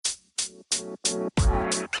Yo,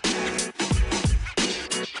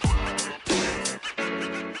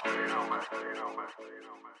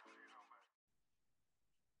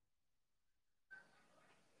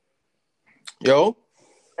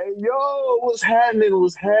 Hey, yo, what's happening?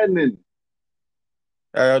 What's happening?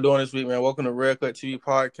 how y'all doing this week, man? Welcome to RedCupTv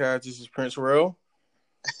podcast. This is Prince Real.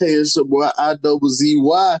 Hey, it's your boy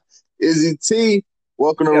I-double-Z-Y, Izzy T.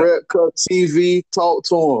 Welcome to Yeah, Red Cup TV. Talk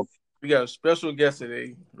to we got a special guest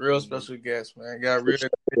today. Real special guest, man. Got real him.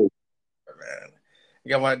 man. We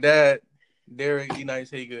got my dad, Derek. He nice,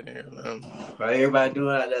 hey good in here, man. How everybody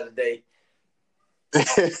doing out there today?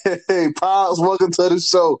 Hey, Pops, welcome to the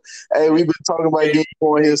show. Hey, we've been talking about getting you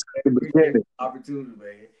on here since the Appreciate beginning. the opportunity,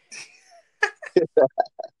 man.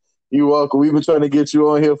 You're welcome. We've been trying to get you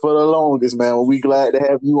on here for the longest, man. Well, we glad to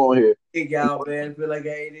have you on here. Thank y'all, man. Feel like I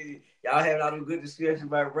ain't even, y'all having all them good discussions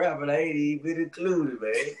about rap, but I ain't even been included,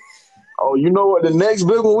 man. Oh, you know what? The next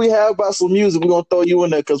big one we have about some music, we're gonna throw you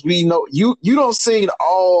in there because we know you don't sing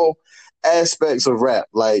all aspects of rap.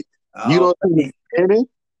 Like you don't sing the beginning.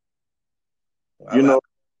 You know,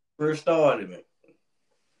 First started, man.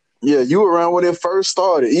 yeah, you were around when it first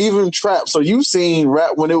started, even trap. So you seen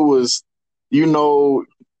rap when it was, you know,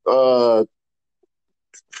 ooh,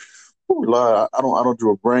 Lord, I don't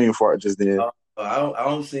do a brain fart just then. I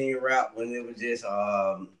don't sing rap when it was just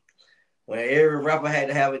when every rapper had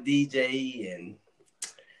to have a DJ and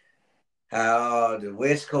how the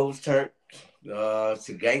West Coast turned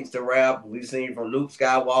to gangster rap. We seen from Luke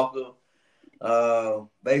Skywalker.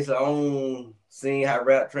 Basically on seeing how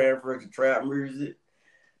rap transferred to trap music.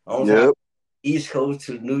 On how East Coast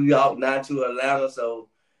to New York, not to Atlanta. So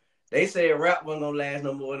they said rap wasn't gonna last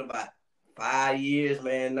no more than about 5 years,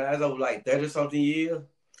 man. Now it's over like 30-something years.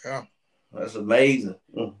 Yeah. That's amazing.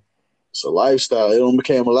 It's a lifestyle. It don't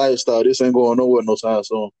became a lifestyle. This ain't going nowhere no time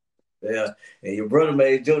soon. Yeah. And your brother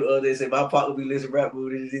made a joke the other day, said my partner be listening to rap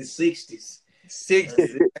movies in his 60s.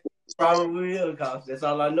 60s. Probably will, cause that's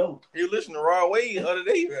all I know. You listened to Raw Way the other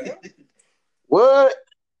day, man. What?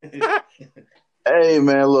 Hey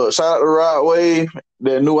man, look, shout out to Rod Wave,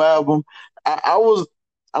 their new album.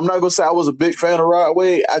 I'm not gonna say I was a big fan of Rod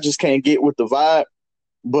Wave. I just can't get with the vibe.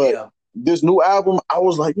 But this new album, I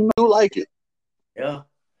was like, you know, like it. Yeah.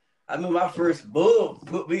 I mean, my first book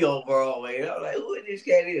put me on Broadway. I was like, who is this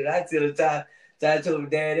cat is? I tell the time I told my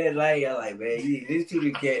dad that night, I was like, man, this too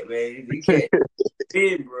the cat, man. This cat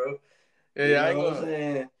big, bro. Yeah, I ain't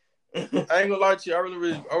gonna lie to you. I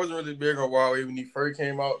wasn't really big on Raw Way when he first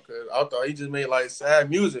came out because I thought he just made like sad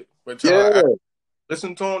music. But I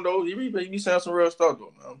listen to him though, he be saying some real stuff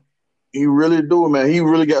though, man. He really do, man. He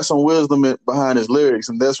really got some wisdom behind his lyrics,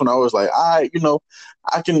 and that's when I was like, you know,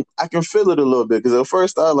 I can feel it a little bit because at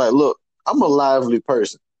first I was like, look, I'm a lively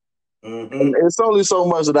person, and it's only so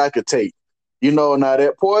much that I could take, you know. Now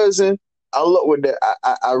that Poison, I look with that.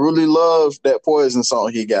 I really love that Poison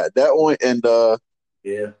song he got, that one, and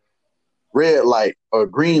Red Light or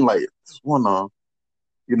Green Light. This one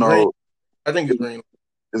you know, green. I think it's Green.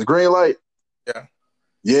 It's Green Light.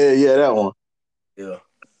 Yeah, that one. Yeah.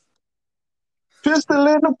 Pistol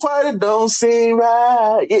in the party don't seem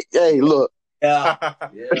right. Hey, look. Yeah.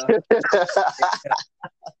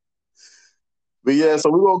 But yeah, so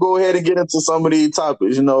we're gonna go ahead and get into some of these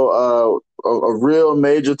topics. You know, a real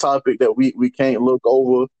major topic that we can't look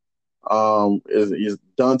over is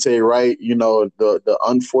Duante Wright. You know, the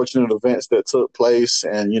unfortunate events that took place,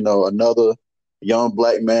 and you know, another young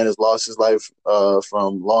black man has lost his life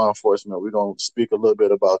from law enforcement. We're gonna speak a little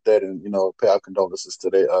bit about that, and you know, pay our condolences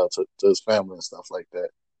today to his family and stuff like that.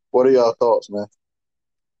 What are y'all thoughts, man?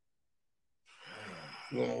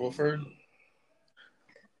 You wanna go first?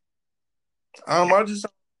 I just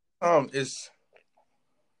it's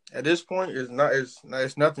at this point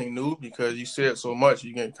it's nothing new because you said so much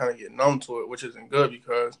you can kind of get numb to it, which isn't good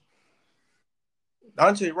because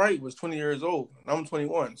Duante Wright was 20 years old and I'm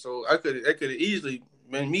 21, so it could have easily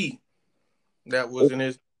been me that was in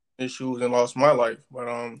his shoes and lost my life. But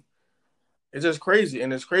it's just crazy,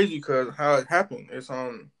 and it's crazy because how it happened.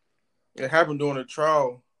 It happened during the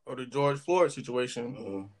trial of the George Floyd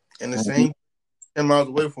situation, and the same 10 miles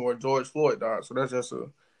away from where George Floyd died. So that's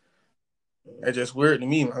just weird to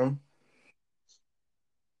me, man.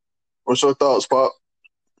 What's your thoughts, Pop?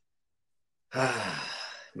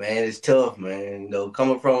 Man, it's tough, man. You know,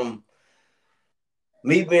 coming from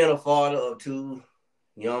me being a father of two,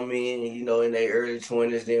 you know what I mean? You know, in their early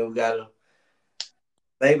 20s, then we got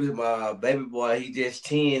my baby boy, he just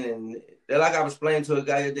 10, and like I was explaining to a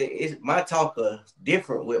guy today, my talk is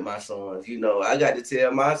different with my sons. You know, I got to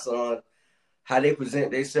tell my son how they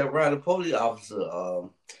present themselves around the police officer.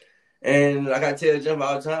 And like I tell Jim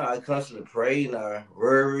all the time, I constantly pray and I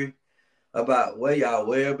worry about where y'all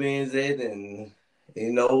well-being's at, and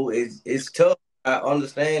it's tough. I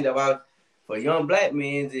understand that for young black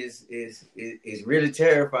men is really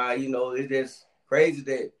terrifying. It's just crazy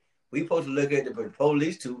that we supposed to look at the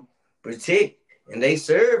police to protect, and they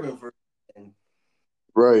serving for. And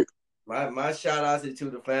right. my shout outs to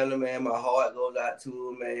the family, man. My heart goes out to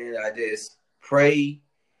them, man. I just pray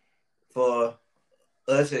for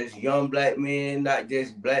us as young black men, not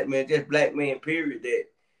just black men, just black men, period, that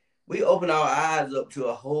we open our eyes up to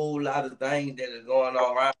a whole lot of things that are going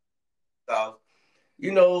on around. Because,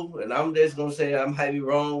 and I'm just going to say I might be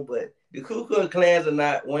wrong, but the Ku Klux Klans are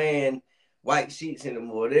not wearing white sheets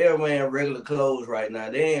anymore. They're wearing regular clothes right now.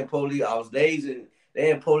 They're in police officers.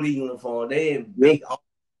 They're in police uniform. They're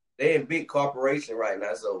in big corporation right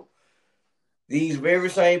now. So these very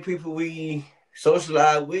same people we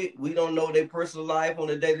socialize with, we don't know their personal life on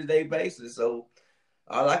a day-to-day basis. So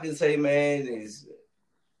all I can say, man, is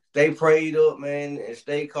stay prayed up, man, and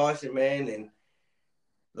stay cautious, man. And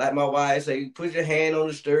like my wife say, put your hand on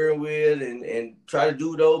the steering wheel and try to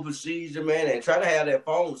do those procedures, man, and try to have that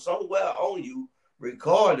phone somewhere on you,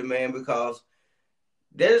 recording, man, because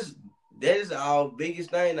that is our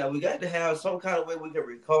biggest thing. Now, we got to have some kind of way we can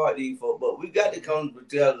record these folks, but we got to come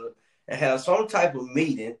together and have some type of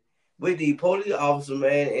meeting with the police officer,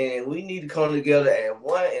 man, and we need to come together at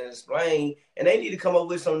one and explain, and they need to come up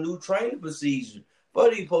with some new training procedures for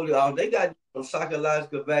these police officers. They got some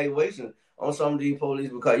psychological evaluation on some of these police,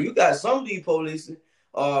 because you got some of these police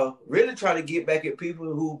really trying to get back at people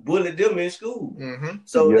who bullied them in school. Mm-hmm.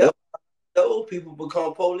 So that those people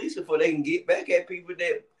become police before they can get back at people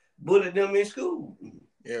that bullied them in school.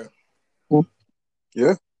 Yeah.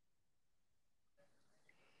 Yeah.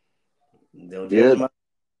 Yeah.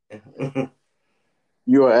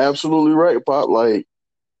 You are absolutely right, Pop. Like,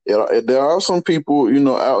 there are some people,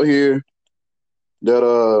 out here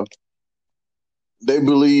that they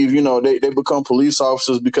believe, they become police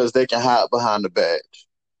officers because they can hide behind the badge.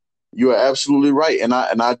 You are absolutely right, and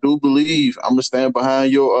I do believe I'm gonna stand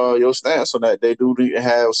behind your stance on that. They do need to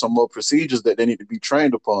have some more procedures that they need to be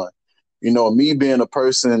trained upon. Me being a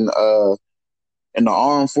person in the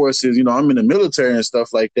armed forces, I'm in the military and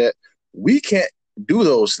stuff like that. We can't do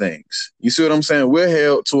those things. You see what I'm saying? We're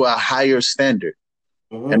held to a higher standard,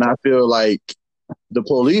 and I feel like the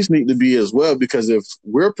police need to be as well, because if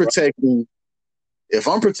I'm protecting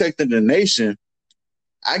the nation,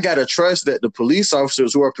 I got to trust that the police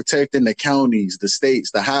officers who are protecting the counties, the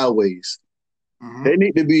states, the highways, they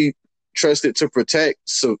need to be trusted to protect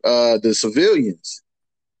the civilians,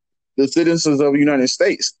 the citizens of the United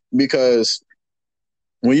States. Because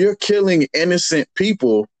when you're killing innocent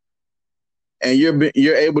people and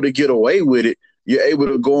you're able to get away with it, you're able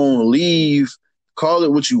to go on leave, call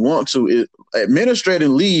it what you want to.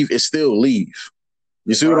 Administrative leave is still leave.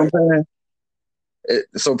 You see what I'm saying?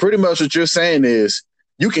 So pretty much what you're saying is,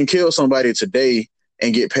 you can kill somebody today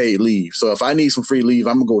and get paid leave. So if I need some free leave,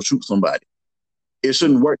 I'm going to go shoot somebody. It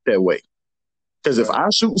shouldn't work that way. Because if I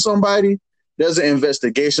shoot somebody, there's an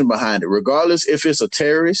investigation behind it. Regardless if it's a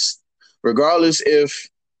terrorist, regardless if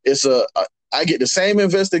it's I get the same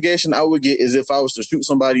investigation I would get as if I was to shoot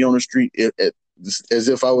somebody on the street, as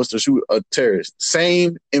if I was to shoot a terrorist.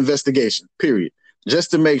 Same investigation, period.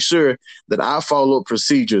 Just to make sure that I follow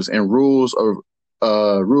procedures and rules of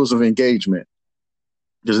engagement.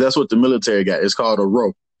 Because that's what the military got. It's called a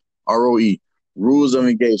ROE, R-O-E, rules of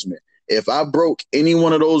engagement. If I broke any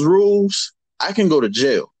one of those rules, I can go to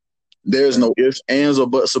jail. There's no ifs, ands, or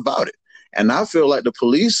buts about it. And I feel like the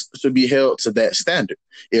police should be held to that standard.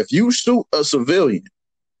 If you shoot a civilian,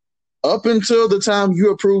 up until the time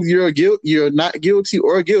you approve you're not guilty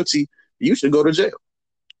or guilty, you should go to jail.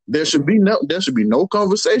 There should be no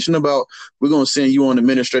conversation about, we're going to send you on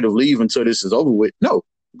administrative leave until this is over with. No,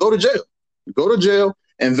 go to jail. Go to jail.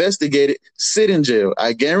 Investigate it, sit in jail.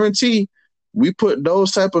 I guarantee we put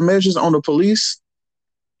those type of measures on the police,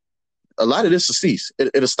 a lot of this will cease.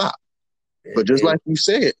 It'll stop. But just like you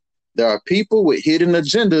said, there are people with hidden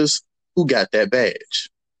agendas who got that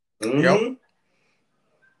badge. Yep.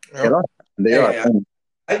 They are.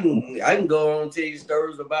 I can go on and tell you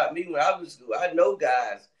stories about me when I was in school. I know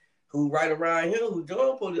guys who right around here who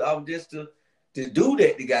joined police just to do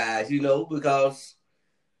that to guys, because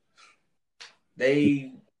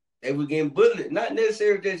they were getting bullied. Not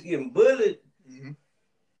necessarily just getting bullied.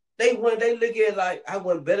 They look at it like, I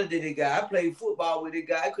wasn't better than the guy. I played football with the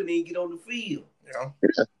guy. I couldn't even get on the field.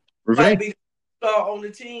 Might be the star on the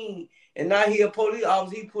team, and now he a police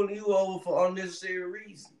officer. He pulling you over for unnecessary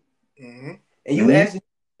reason. And you asking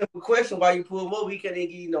him a question why you pull him over, he can't even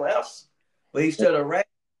give you no answer. But he still a rat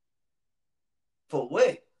for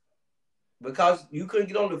what? because you couldn't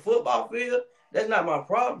get on the football field, that's not my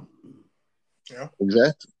problem. Yeah.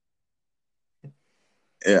 Exactly.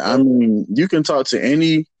 Yeah, I mean, you can talk to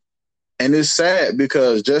any, and it's sad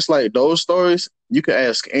because just like those stories, you can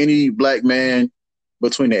ask any black man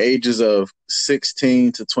between the ages of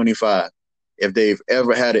 16 to 25 if they've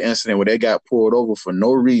ever had an incident where they got pulled over for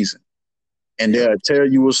no reason, and they'll tell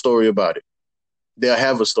you a story about it. They'll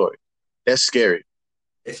have a story. That's scary.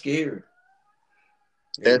 It's scary.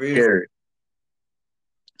 That's scary.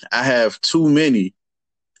 I have too many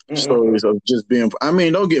stories of just being. I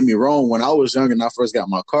mean, don't get me wrong. When I was young and I first got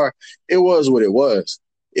my car, it was what it was.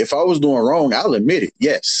 If I was doing wrong, I'll admit it.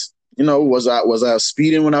 Yes, was I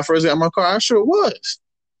speeding when I first got my car? I sure was.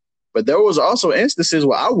 But there was also instances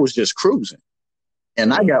where I was just cruising,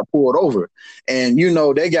 and I got pulled over. And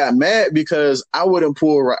they got mad because I wouldn't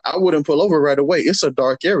pull over right away. It's a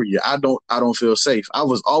dark area. I don't feel safe. I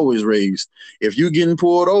was always raised, if you getting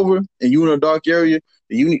pulled over and you in a dark area,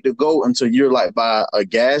 you need to go until you're like by a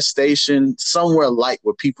gas station, somewhere light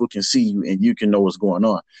where people can see you and you can know what's going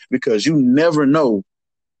on, because you never know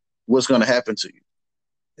what's going to happen to you.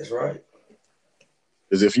 That's right.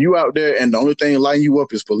 Because if you out there and the only thing lighting you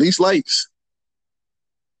up is police lights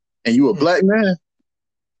and you a black man,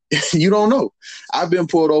 you don't know. I've been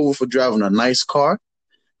pulled over for driving a nice car.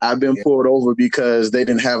 I've been pulled over because they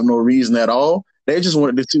didn't have no reason at all. They just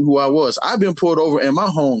wanted to see who I was. I've been pulled over in my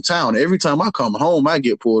hometown. Every time I come home, I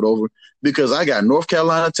get pulled over because I got North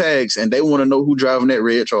Carolina tags and they want to know who driving that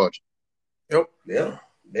red Charger. Yep. Yeah.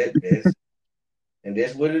 And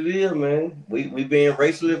that's what it is, man. We being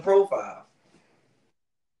racially profiled.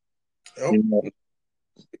 Yep.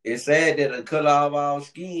 It's sad that the color of our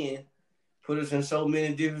skin put us in so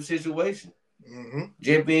many different situations.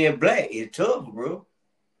 Just being black is tough, bro.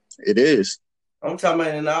 It is. I'm talking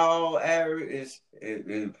about in all areas,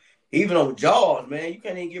 even on jobs, man. You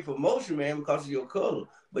can't even get promotion, man, because of your color.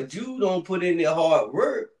 But you don't put in the hard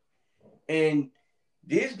work. And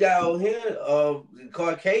this guy over here, the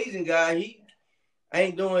Caucasian guy, he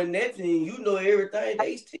ain't doing nothing. You know everything.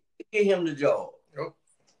 They still get him the job. Yep.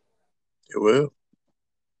 It will.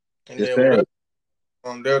 And then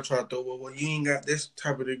they'll try to throw, well, you ain't got this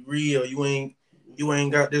type of degree, or you ain't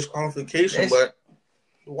got this qualification. But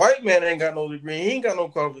the white man ain't got no degree. He ain't got no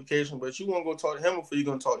qualification. But you want to go talk to him before you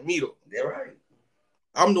gonna talk to me, though. They're right.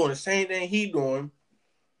 I'm doing the same thing he doing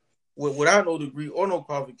without no degree or no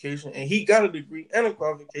qualification, and he got a degree and a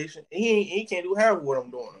qualification, and he can't do half of what I'm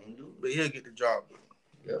doing, but he'll get the job done.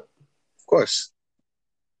 Yep. Of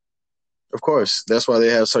course. That's why they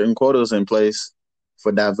have certain quotas in place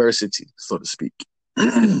for diversity, so to speak.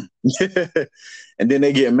 And then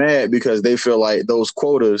they get mad because they feel like those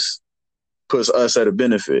quotas puts us at a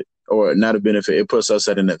benefit, or not a benefit. It puts us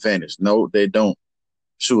at an advantage. No, they don't.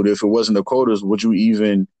 Shoot, if it wasn't the quotas, would you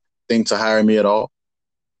even think to hire me at all?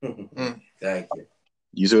 Thank you.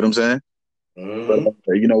 You see what I'm saying? But,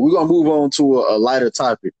 we're going to move on to a lighter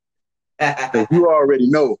topic. You already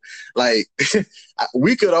know, like,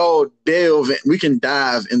 we could all we can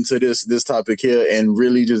dive into this topic here and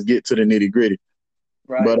really just get to the nitty gritty.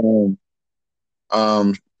 Right.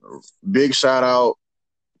 But big shout out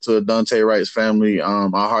to Duante Wright's family. Our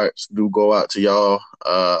hearts do go out to y'all.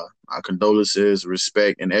 Our condolences,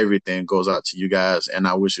 respect, and everything goes out to you guys, and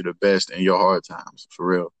I wish you the best in your hard times, for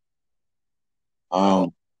real.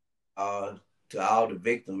 To all the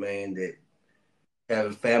victims, man,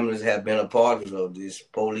 that families have been a part of this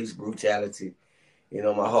police brutality.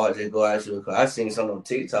 My heart just go out to it. I seen something on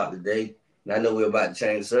TikTok today, and I know we're about to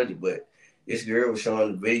change the subject, but this girl was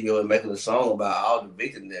showing the video and making a song about all the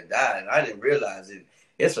victims that died, and I didn't realize it.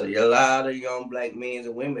 It's a lot of young black men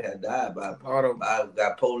and women have died by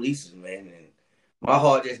police, man. And my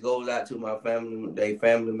heart just goes out to my family, they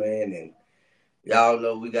family, man. And y'all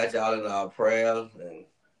know we got y'all in our prayers. And,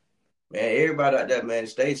 man, everybody out there, man,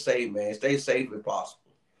 stay safe, man. Stay safe if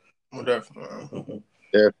possible. Well, definitely.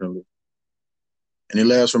 Definitely. Any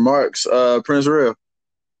last remarks, Prince Real?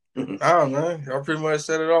 Oh, man. Y'all pretty much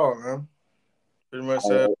said it all, man. Pretty much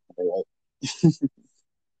said it.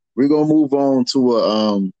 We're going to move on to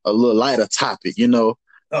a little lighter topic, All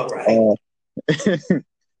right.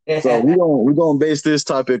 So we're going to base this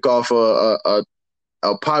topic off a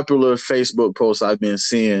popular Facebook post I've been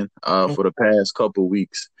seeing for the past couple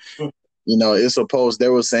weeks. It's a post they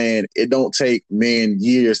were saying it don't take men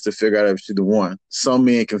years to figure out if she's the one. Some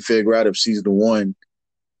men can figure out if she's the one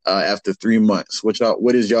after 3 months. What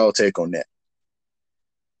is y'all take on that?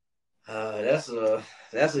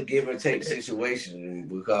 That's a give and take situation,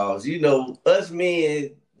 because us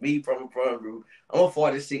men, me from the front group, I'm a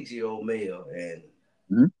 46-year-old male, and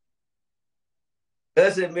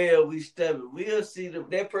Us and male, we stubborn. We'll see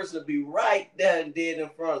that person will be right there and dead in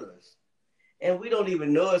front of us. And we don't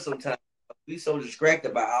even know it sometimes. We so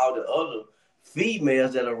distracted by all the other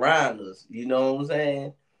females that are around us. You know what I'm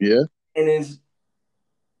saying? Yeah. And then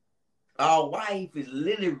our wife is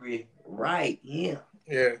literally right here.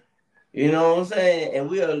 Yeah. You know what I'm saying? And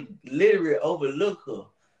we'll literally overlook her.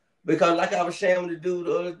 Because like I was sharing with the dude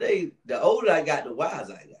the other day, the older I got, the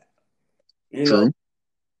wiser I got. You know, True.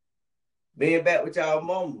 being back with y'all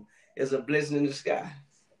mama is a blessing in the sky.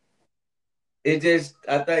 It just,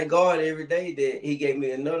 I thank God every day that He gave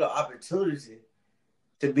me another opportunity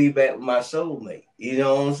to be back with my soulmate. You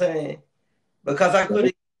know what I'm saying? Because I could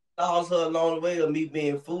have lost her along the way of me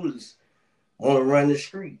being foolish, want to run the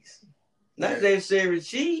streets. Not necessarily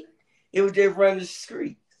cheat, it was just run the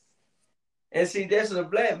streets. And see, that's a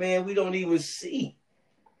black man, we don't even see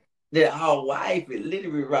that our wife is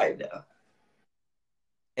literally right there.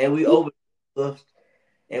 And we over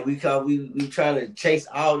and we trying to chase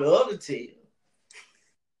all the other tail.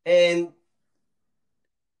 And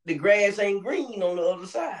the grass ain't green on the other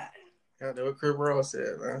side. Yeah, that's what Chris Ross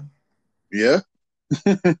said, man. Yeah.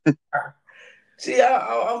 See,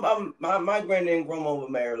 my granddad and grandma were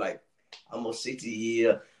married like almost 60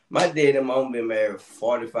 years. My dad and mom been married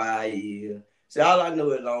 45 years. See, all I know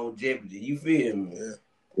is longevity. You feel me? Yeah.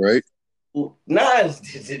 Right. Well, not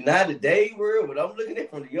the day world, but I'm looking at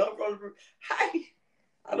from the young from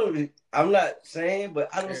the I'm not saying, but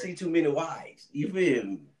I don't see too many wives. You feel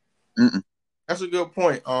me? Mm-mm. That's a good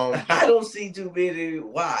point. I don't see too many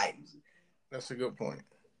wives. That's a good point.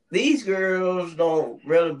 These girls don't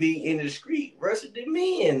rather be in the street versus the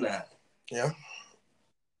men now. Yeah.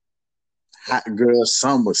 Hot girls,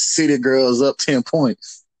 summer, city girls up 10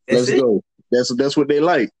 points. That's Let's go. That's what they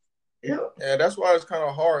like. Yeah. Yeah, that's why it's kind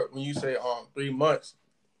of hard when you say 3 months.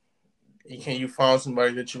 You found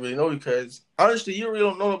somebody that you really know, because honestly, you really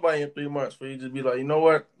don't know nobody in 3 months for you to be like, you know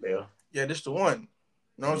what? Yeah, this the one.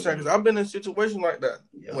 You know what I'm saying? Because I've been in a situation like that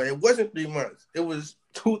when it wasn't 3 months. It was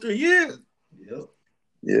 2-3 years. Yep.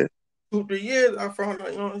 Yeah. 2-3 years, I found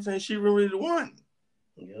out, you know what I'm saying? She really the one.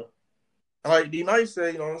 Yeah. Like D Nice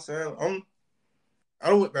said, you know what I'm saying?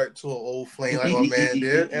 I went back to an old flame like my man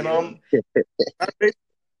did, and I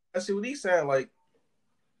see what he's saying. Like,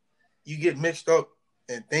 you get mixed up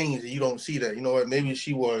in things and you don't see that. You know what? Maybe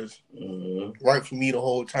she was right for me the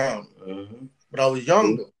whole time, but I was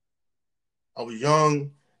young though. I was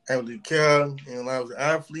young. I didn't really care. And I was an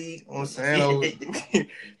athlete. You know what I'm saying?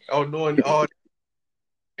 I was doing all.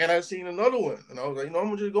 And I seen another one, and I was like, I'm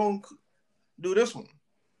gonna just go and do this one.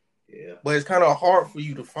 Yeah. But it's kind of hard for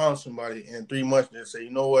you to find somebody in 3 months and say, you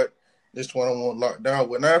know what, this one I want to lock down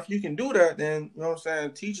with. Now, if you can do that, then, you know what I'm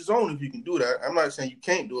saying, teach his own if you can do that. I'm not saying you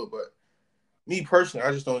can't do it, but me personally,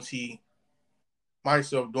 I just don't see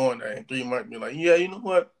myself doing that in 3 months. Be like, yeah, you know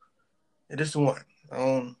what, this is the one. I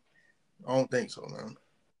don't think so, man.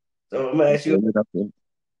 So I'm gonna ask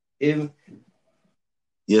you,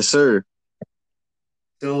 yes, sir.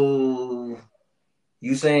 So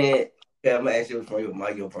you saying, I'm gonna ask you from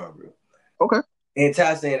your front group. Okay. And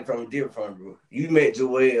Ty saying from a different front group. You met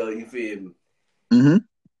Joelle, you feel me? Mm-hmm.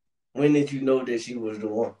 When did you know that she was the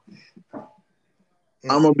one?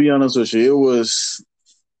 I'm gonna be honest with you.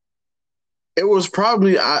 It was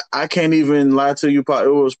probably I can't even lie to you.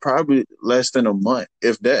 It was probably less than a month,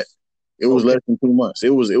 if that. It was less than 2 months.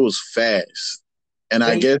 It was fast, and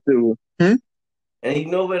I guess it was. And you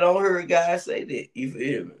know what? I don't hear guys say that. You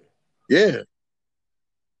feel me? Yeah.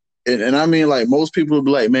 And I mean, like, most people would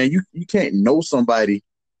be like, man, you can't know somebody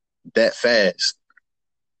that fast.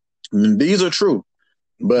 And these are true.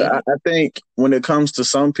 But I think when it comes to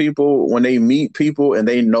some people, when they meet people and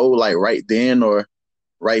they know, like, right then or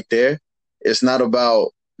right there, it's not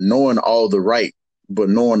about knowing all the right, but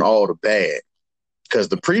knowing all the bad. Because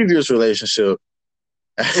the previous relationship,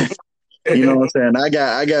 you know what I'm saying? I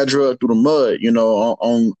got drugged through the mud,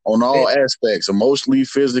 on all aspects, emotionally,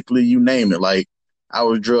 physically, you name it. Like, I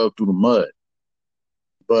was drugged through the mud.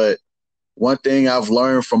 But one thing I've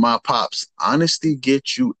learned from my pops, honesty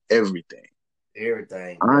gets you everything.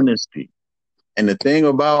 Everything. Honesty. And the thing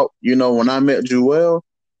about, when I met Joelle,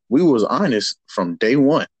 we was honest from day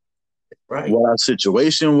one. Right. What our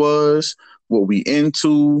situation was, what we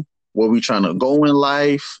into, what we trying to go in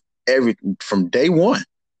life, everything from day one.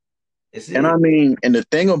 And I mean, and the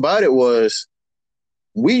thing about it was,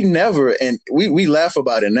 we never, and we laugh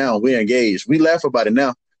about it now. We're engaged. We laugh about it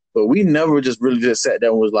now, but we never just really just sat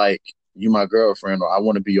down and was like, you my girlfriend, or I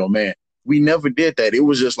want to be your man. We never did that. It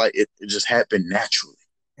was just like, it just happened naturally.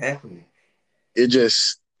 It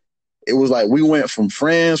was like we went from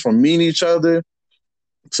friends, from meeting each other,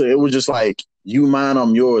 to it was just like you mine,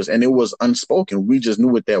 I'm yours. And it was unspoken. We just knew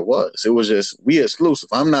what that was. It was just, we exclusive.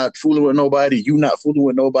 I'm not fooling with nobody. You not fooling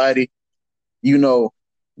with nobody. You know,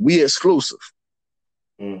 we exclusive.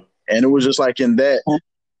 Mm. And it was just like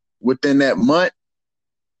within that month,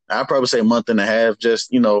 I'd probably say month and a half, just,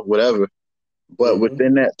 whatever. But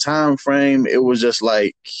within that time frame, it was just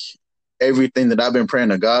like everything that I've been praying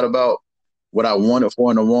to God about, what I wanted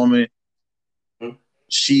for in a woman,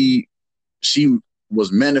 she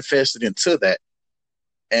was manifested into that.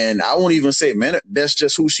 And I won't even say, man, that's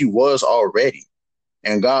just who she was already.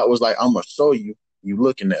 And God was like, I'm going to show you, you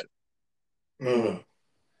looking at her.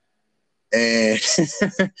 And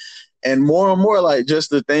and more like just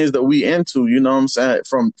the things that we into, you know what I'm saying,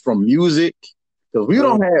 from music, because we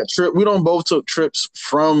don't both took trips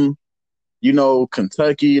from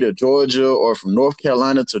Kentucky to Georgia, or from North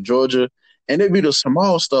Carolina to Georgia, and it'd be the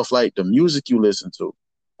small stuff like the music you listen to,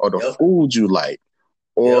 or the food you like,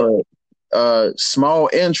 or small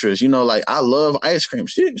interests. Like I love ice cream.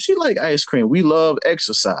 She like ice cream. We love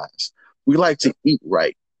exercise. We like to eat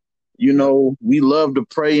right. We love to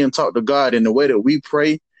pray and talk to God, and the way that we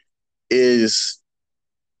pray is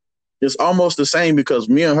almost the same, because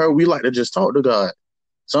me and her, we like to just talk to God.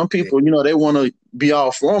 Some people, they want to be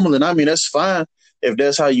all formal, and I mean, that's fine if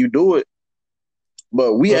that's how you do it.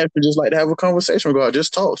 But we actually just like to have a conversation with God.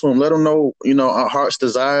 Just talk to him. Let him know, our heart's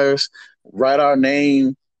desires, write our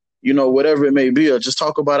name, whatever it may be, or just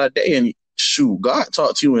talk about our day. And shoot, God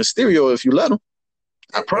talk to you in stereo if you let him.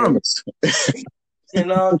 I promise.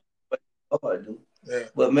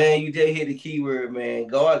 But man, you just hit the key word, man.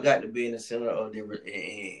 God got to be in the center of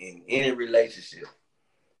in any relationship.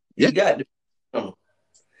 He got to be.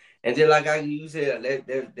 And then, like you said,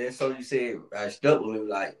 that's so you said, I stuck with me.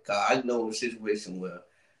 Like, I know a situation where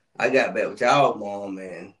I got back with y'all mom,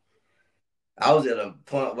 man. I was at a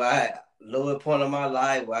point where lower point of my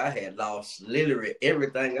life where I had lost literally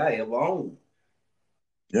everything I ever owned.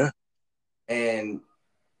 Yeah. And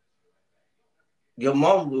your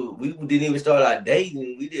mom, we didn't even start out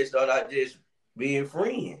dating. We just started out just being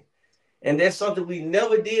friends. And that's something we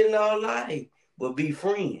never did in our life, but be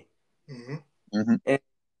friends. And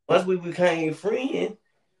once we became friends,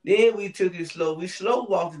 then we took it slow. We slow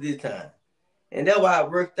walked it this time. And that's why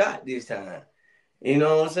it worked out this time. You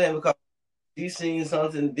know what I'm saying? Because she seen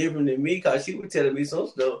something different than me, because she was telling me some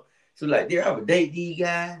stuff. She was like, dear, I would date these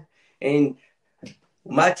guys. And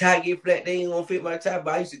my tie get flat, they ain't gonna fit my tie.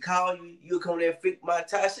 But I used to call you, you'll come there and fit my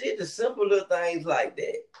tie. See, it's the simple little things like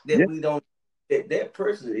that we don't, that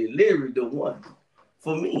person is literally the one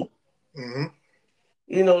for me.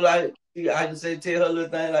 Like I can say, tell her a little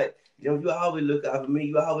thing like, you always look out for me.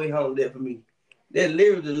 You always home there for me. They're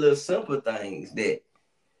literally the little simple things that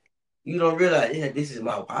you don't realize. Yeah, this is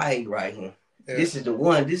my wife right here. Yeah. This is the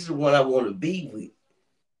one. This is the one I want to be with.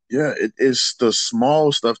 Yeah, it's the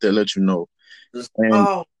small stuff that let you know. The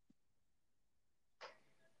small.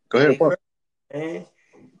 Go ahead, Paul.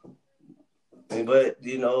 But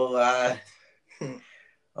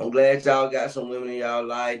I'm glad y'all got some women in y'all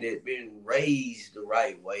life that been raised the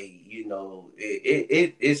right way.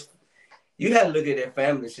 It's you have to look at their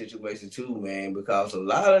family situation too, man, because a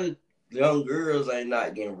lot of young girls ain't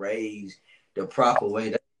not getting raised the proper way.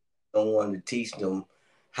 They don't want to teach them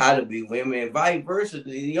how to be women, and vice versa.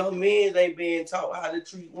 The young men ain't being taught how to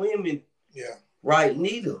treat women right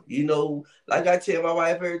neither. Like I tell my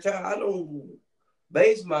wife every time, I don't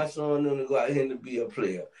base my son on to go out here to be a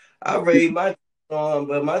player. I raised my son,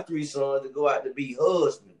 but my 3 sons to go out to be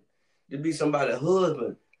husband, to be somebody's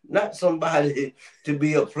husband, not somebody to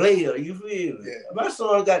be a player. You feel me? Yeah. My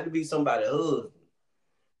son got to be somebody's husband.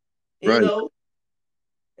 You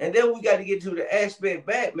And then we got to get to the aspect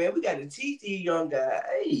back, man. We got to teach these young guys,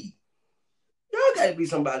 hey, y'all got to be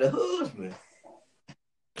somebody's husband.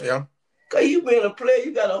 Yeah. Because you being a player,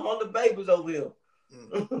 you got 100 babies over here.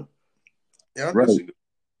 Yeah, right.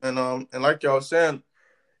 And like y'all saying,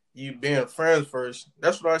 you being friends first.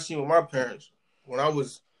 That's what I seen with my parents when I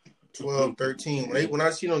was 12, 13. When I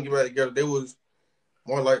seen them get back together, they was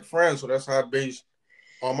more like friends. So that's how I based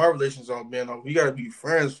all my relations on being like, we gotta be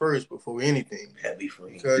friends first before anything. Gotta be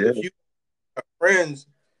friends. Because if you are friends,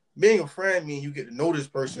 being a friend means you get to know this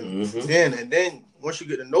person then, and then once you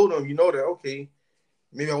get to know them, you know that okay,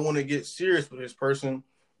 maybe I want to get serious with this person,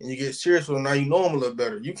 and you get serious with them. Now you know them a little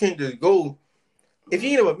better. You can't just go if you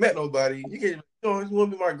ain't never met nobody. You can't. You want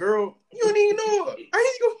to be my girl? You don't even know her. How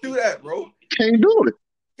you gonna do that, bro? Can't do it.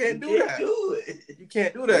 Can't do that. You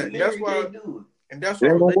can't do that. That's why. And that's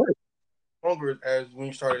why longer as when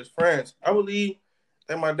you start as friends. I believe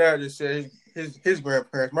that my dad just said his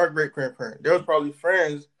grandparents, my great grandparents, they was probably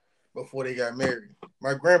friends before they got married.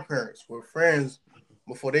 My grandparents were friends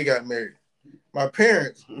before they got married. my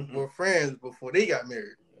parents were friends before they got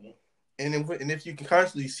married. And if you can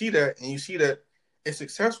constantly see that, and you see that it's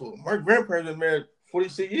successful. My grandparents been married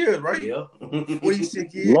 46 years, right? Yeah.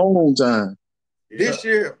 46 years. Long time. This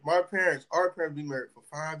year, our parents been married for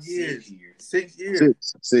 5 years. 6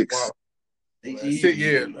 years. Six. Wow. 6 years. 6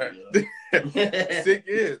 years, man. 6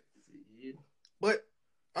 years. But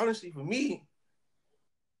honestly, for me,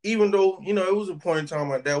 even though, it was a point in time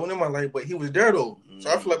my dad went in my life, but he was there though.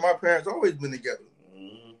 So I feel like my parents always been together.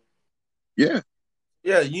 Yeah.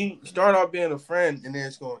 Yeah, you start out being a friend, and then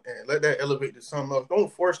it's going to let that elevate to something else.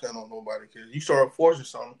 Don't force that on nobody, because you start forcing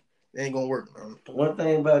something, it ain't gonna work, man. One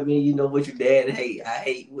thing about me, you know what your dad hate. I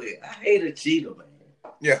hate a cheater, man.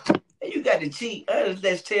 Yeah. And you got to cheat.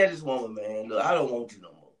 Let's tell this woman, man, look, I don't want you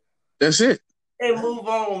no more. That's it. And move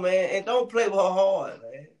on, man, and don't play with her hard,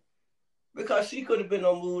 man, because she could have been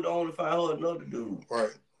on mood on to find her another dude. Right.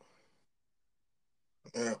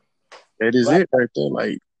 Yeah. That is it right there.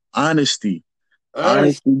 Like honesty.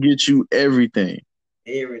 Honesty gets you everything.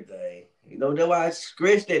 Everything. You know, that's why I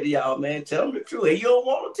scratched that to y'all, man. Tell them the truth. And you don't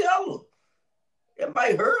want to tell them. It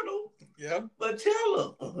might hurt them. Yeah. But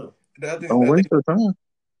tell them. Don't waste your time.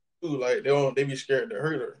 Like they be scared to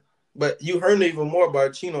hurt her. But you hurt her even more by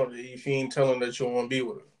cheating on her if you ain't telling that you don't want to be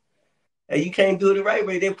with her. And you can't do it the right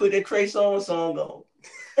way. They put that Trey Songz song on.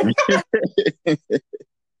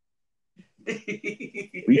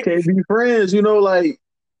 We can't be friends, like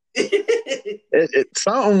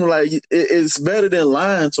something like it's better than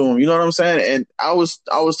lying to him. You know what I'm saying? And I was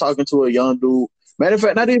talking to a young dude. Matter of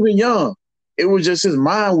fact, not even young. It was just his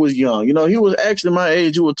mind was young. He was actually my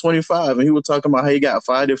age. He was 25, and he was talking about how he got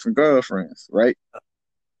 5 different girlfriends, right?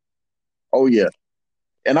 Oh yeah.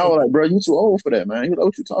 And I was like, bro, you too old for that, man. He's like,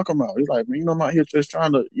 what you talking about? He's like, man, I'm out here just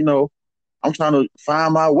trying to, I'm trying to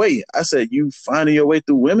find my way. I said, you finding your way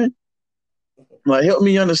through women? Like, help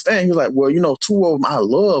me understand. He's like, well, 2 of them, I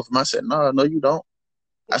love them. I said, no, you don't.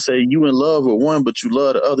 I said, you in love with one, but you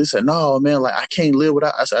love the other. He said, no, man, like, I can't live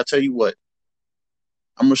without. I said, I tell you what,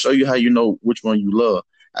 I'm going to show you how you know which one you love.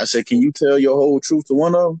 I said, can you tell your whole truth to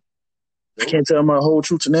one of them? I can't tell my whole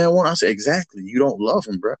truth to that one. I said, exactly. You don't love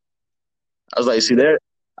him, bro. I was like, see that?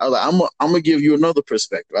 I was like, I'm going to give you another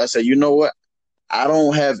perspective. I said, you know what? I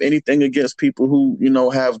don't have anything against people who,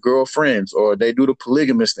 have girlfriends or they do the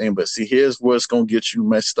polygamous thing. But see, here's what's going to get you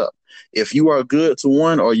messed up. If you are good to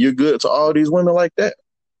one or you're good to all these women like that,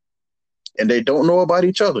 and they don't know about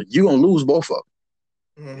each other, you're going to lose both of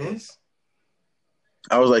them. Mm-hmm.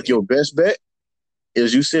 I was like, your best bet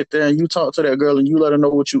is you sit there and you talk to that girl and you let her know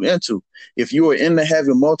what you into. If you are into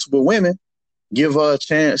having multiple women, give her a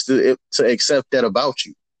chance to accept that about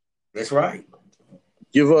you. That's right.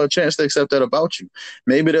 Give her a chance to accept that about you.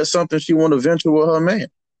 Maybe that's something she want to venture with her man.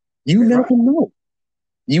 You never know.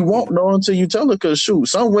 You won't know until you tell her, because, shoot,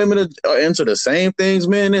 some women are into the same things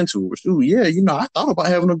men into. Shoot, yeah, I thought about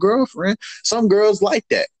having a girlfriend. Some girls like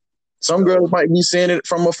that. Some girls might be saying it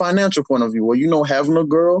from a financial point of view. Well, having a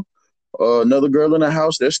girl or another girl in the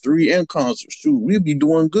house, there's 3 incomes. Shoot, we'll be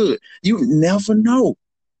doing good. You never know.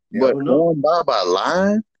 Going by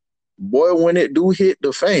lying, boy, when it do hit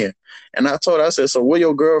the fan. And I said, so where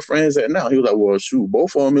your girlfriends at now? He was like, well, shoot,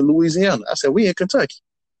 both of them in Louisiana. I said, we in Kentucky.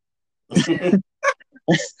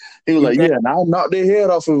 He was like, yeah, and I knocked their head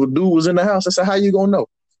off if a dude was in the house. I said, how you gonna know?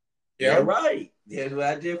 Yeah, right. That's what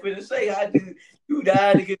I just finna say. How do you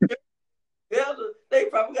died to get they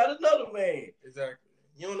probably got another man. Exactly.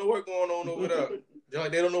 You don't know what's going on over there. They're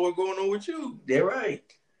like, they don't know what's going on with you. They're right.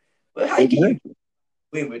 But how can you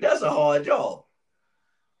women? That's a hard job.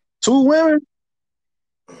 2 women?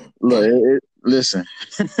 Look, listen.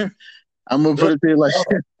 I'm gonna put it to you like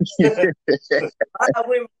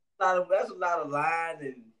women, that's a lot of lying,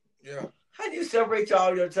 and how do you separate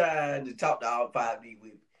all your time to talk to all 5 of these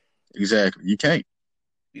women? Exactly. You can't.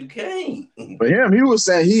 You can't. But him, he was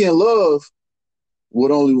saying he in love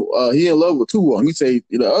with he in love with 2 of them. He say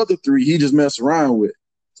the other 3 he just messed around with.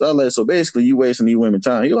 So I like, so basically you wasting these women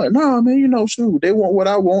time. He like, nah, man, shoot, they want what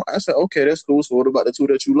I want. I said, okay, that's cool. So what about the 2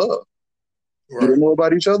 that you love? Right. Do they know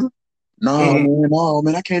about each other? No,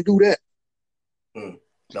 man, I can't do that.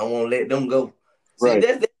 Don't want to let them go. Right. See,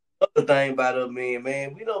 that's the other thing about us men,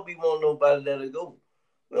 man. We don't be wanting nobody to let it go.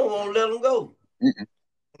 We don't want to let them go. I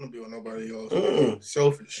don't be with nobody else.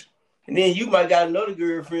 Selfish. And then you might got another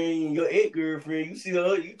girlfriend, your ex-girlfriend. You see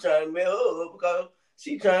her, you trying to make her up because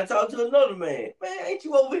she trying to talk to another man. Man, ain't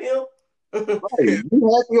you over him? Right.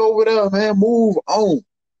 You happy over there, man. Move on.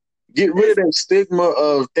 Get rid of that stigma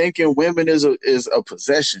of thinking women is a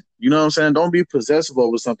possession. You know what I'm saying? Don't be possessive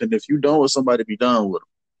over something. If you don't with somebody, be done with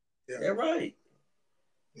them. Yeah, right.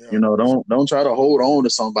 Yeah. Don't try to hold on to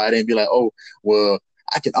somebody and be like, oh, well,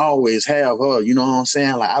 I can always have her. You know what I'm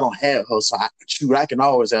saying? Like, I don't have her, so I can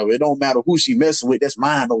always have her. It don't matter who she messing with. That's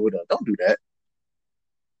mine over there. Don't do that.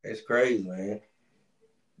 That's crazy, man.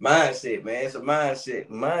 Mindset, man. It's a mindset.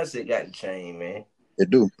 Mindset got to change, man. It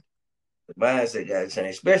do. The mindset got to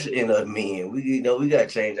change, especially in us men. We got to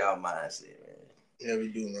change our mindset, man. Yeah, we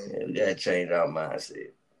do, man. Yeah, we got to change our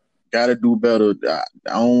mindset. Gotta do better. I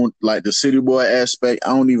don't like the city boy aspect.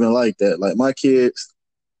 I don't even like that. Like, my kids,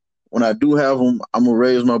 when I do have them, I'm gonna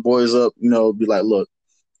raise my boys up. You know, be like, look,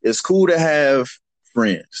 it's cool to have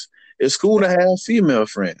friends. It's cool to have female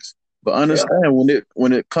friends. But understand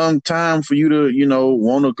when it come time for you to, you know,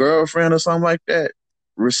 want a girlfriend or something like that,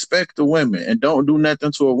 respect the women and don't do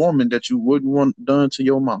nothing to a woman that you wouldn't want done to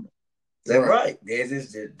your mama. That's right.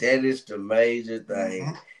 That is the major thing.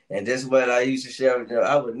 Mm-hmm. And that's what I used to share with them.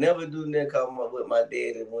 I would never do nothing come up with my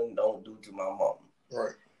dad and one don't do to my mom.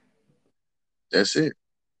 Right. That's it.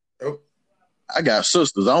 Yep. I got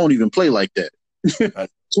sisters. I don't even play like that.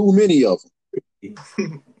 Too many of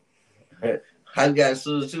them. I got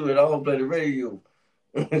sisters too, and I don't play the radio.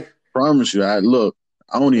 Promise you. I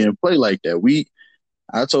don't even play like that.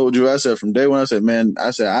 I told you, I said from day one, I said, man,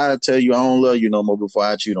 I'll tell you I don't love you no more before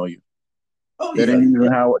I cheat on you. Oh, that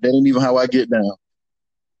ain't even how I get down.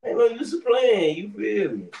 Ain't no use of playing, you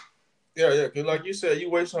feel me? Yeah, because like you said, you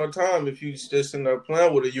wasting our time if you just in there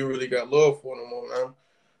playing with it, you really got love for no more, man.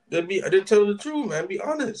 I didn't tell you the truth, man. Be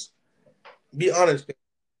honest. Be honest.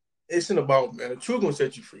 It's not about, man. The truth gonna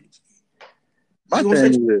set you free. My thing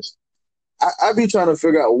is this. I be trying to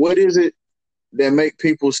figure out what is it that make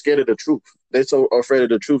people scared of the truth. They're so afraid of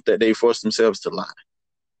the truth that they force themselves to lie.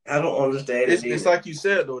 I don't understand it. It's like you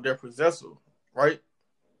said, though, they're possessive, right?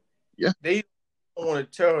 Yeah. They don't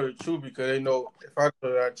want to tell her the truth because they know if I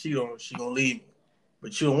tell her I cheat on her, she gonna leave me.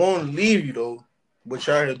 But you don't want to leave you, though, but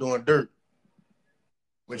y'all here doing dirt.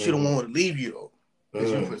 But you don't want to leave you, though,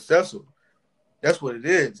 because you're possessive. That's what it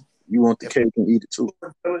is. You want the cake and eat it, too.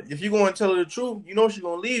 If you going to tell her the truth, you know she's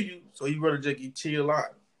going to leave you, so you rather just get cheated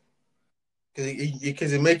alive.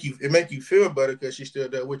 Because it make you feel better because she's still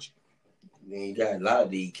there with you. Then you got a lot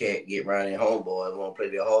of these cats get around their homeboys want to play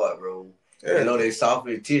their hard role. Yeah. You know they soft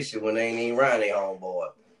as tissue when they ain't even around their homeboy.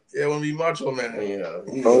 Yeah, want to be macho man.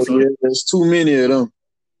 Yeah, there's too many of them.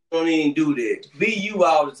 Don't even do that. Be you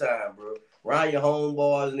all the time, bro. Around your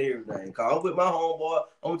homeboys and everything. Cause I'm with my homeboy.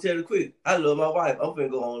 I'm gonna tell you quick. I love my wife. I'm finna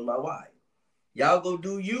go home with my wife. Y'all go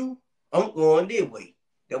do you. I'm going this way.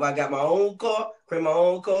 If I got my own car, create my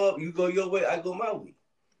own car, you go your way, I go my way.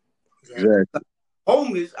 Exactly.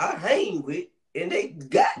 Homies I hang with, and they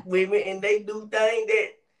got women, and they do things that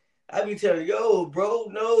I be telling, yo, bro,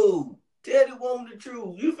 no. Tell the woman the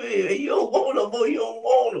truth. You feel you don't want them, boy, you don't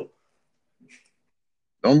want them.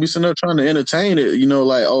 Don't be sitting there trying to entertain it, you know,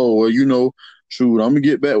 like, oh, well, you know, shoot, I'm going to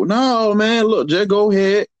get back. No, man, look, just go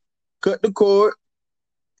ahead, cut the cord,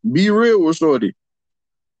 be real with shorty.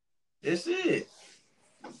 That's it.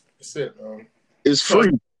 That's it, man. It's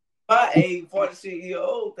free. My age,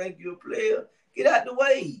 46-year-old, think you're a player. Get out the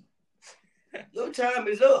way. Your time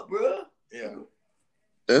is up, bro. Yeah.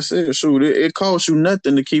 That's it. Shoot, it costs you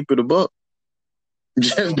nothing to keep it a buck.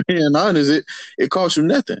 Just being honest, it costs you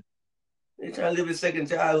nothing. They trying to live a second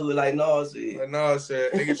childhood like Nas said. Like Nas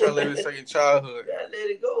said, nigga trying to live a second childhood. Yeah, let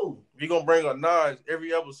it go. We gonna bring a Nas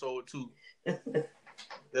every episode too.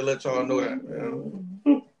 They let y'all know that,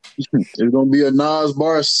 man. There's gonna be a Nas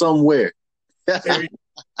bar somewhere.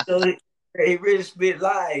 So he really spit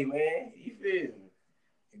live, man. You feel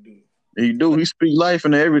me? He do. He speak life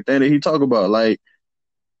into everything that he talk about. Like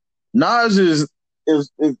Nas is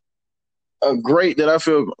a great that I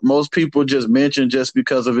feel most people just mention just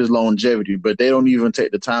because of his longevity, but they don't even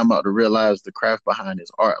take the time out to realize the craft behind his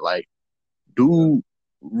art. Like, dude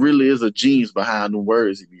really is a genius behind the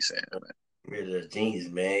words he be saying, man. Really a genius,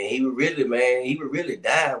 man. He was really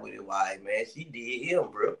dying with his wife, man. She did him,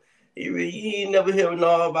 bro. He never heard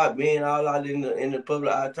know about being all out in the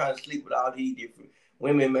public, out trying to sleep with all these different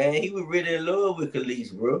women, man. He was really in love with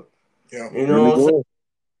Khalees, bro. Yeah. You know what I'm saying?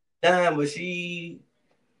 Dying, but she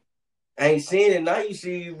ain't seeing it now. You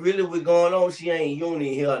see really what's going on. She ain't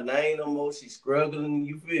using her name no more. She's struggling.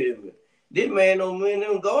 You feel me? This man don't mean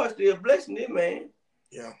them God still blessing this man.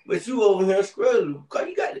 Yeah. But you over here struggling. Cause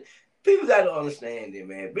people got to understand it,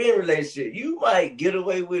 man. Being in a relationship, you might get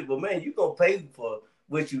away with it, but man, you gonna pay for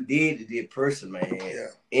what you did to this person, man. Yeah.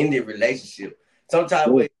 In the relationship.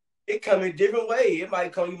 Sometimes it come in different ways. It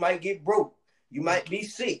might come, you might get broke. You might be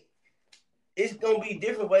sick. It's gonna be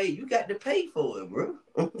different ways. You got to pay for it, bro.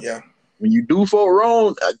 Yeah. When you do folk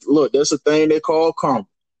wrong, look, that's a thing they call karma.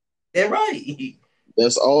 That's right.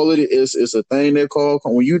 That's all it is. It's a thing they call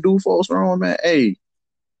karma. When you do folks wrong, man, hey,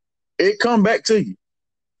 it come back to you.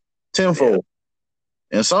 tenfold.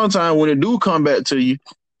 Yeah. And sometimes when it do come back to you,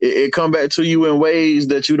 it come back to you in ways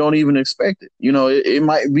that you don't even expect it. It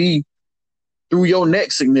might be through your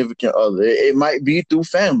next significant other. It might be through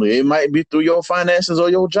family. It might be through your finances or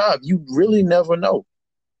your job. You really never know.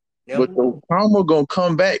 But the karma gonna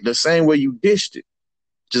come back the same way you dished it.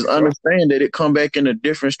 Just understand that it come back in a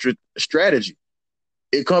different strategy.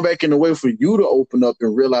 It come back in a way for you to open up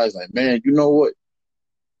and realize, like, man, you know what?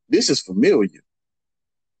 This is familiar.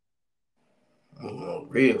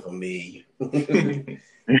 Real familiar. You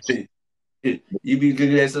be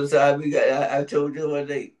looking at sometimes. I told you one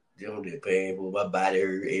day, Jim, they're paying for my body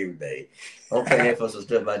hurt every day. I'm paying for some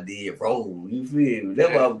stuff I did wrong. You feel me?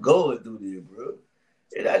 That's why I'm going through this, bro.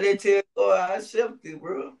 And I didn't tell you, I accept it,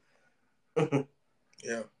 bro.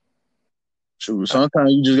 Yeah. True.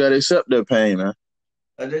 Sometimes you just gotta accept that pain, man.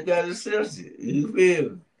 I just gotta accept it. You feel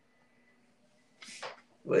me?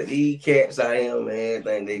 But these cats out here, man,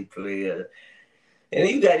 think they players. And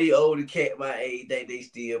you got these older cat my age, think they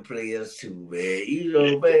still players too, man. You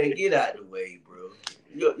know, man, get out the way, bro.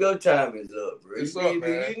 Your time is up, bro. It's up,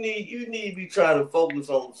 man. You need to be trying to focus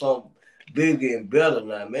on something bigger and better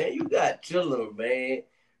now, man. You got children, man,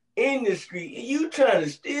 in the street, and you trying to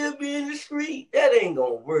still be in the street. That ain't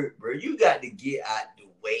gonna work, bro. You got to get out the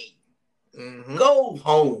way. Mm-hmm. Go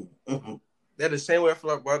home. Mm-hmm. That's the same way I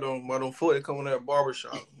feel like why don't foot that come in that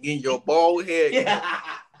barbershop. Getting your bald head. Yeah.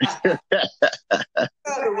 Out of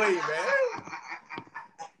the way, man.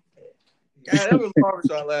 God, that was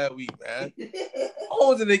barbershop last week, man.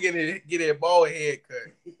 Almost did they get their bald head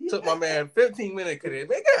cut. Took my man 15 minutes to cut it.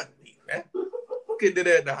 Man, God, man. Could do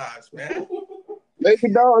that at the house, man. Maybe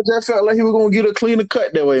dog just felt like he was gonna get a cleaner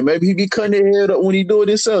cut that way. Maybe he be cutting his head up when he do it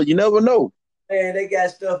himself. You never know. Man, they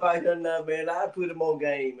got stuff out here now, man. I put them on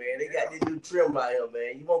game, man. They got this new trim out here,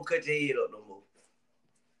 man. You won't cut your head up no more.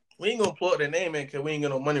 We ain't gonna plug their name in because we ain't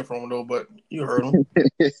get no money from them though. But you heard them.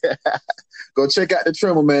 Go check out the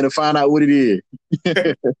trimmer, man, and find out what it is.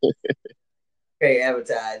 Can't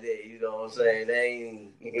advertise that. You know what I'm saying?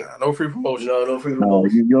 They ain't no free promotion. No free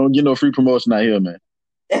promotion. You don't get no free promotion out here, man.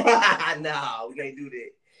 No, we can't do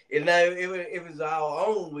that. If it's our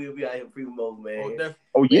own, we'll be out here free promotion, man.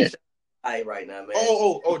 Oh yeah. Right now, man.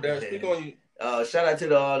 Dad, speak on you. Shout out to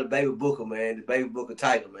the baby Booker, man. The baby Booker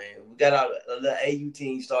Tiger, man. We got our little AU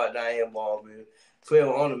team started down here in Ballville.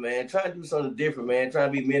 12 on it, man. Trying to do something different, man.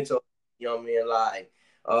 Trying to be mentor young men live.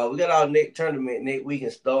 We got our next tournament next week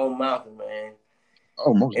in Stone Mountain, man.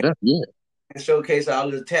 Oh, most definitely, yeah. And showcase our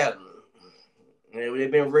little talent. Man,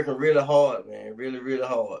 they've been working really hard, man. Really, really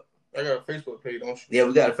hard. I got a Facebook page, don't you? Yeah,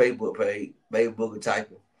 we got a Facebook page, Baby Booker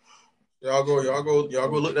Tiger. Y'all go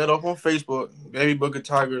look that up on Facebook. Baby Booker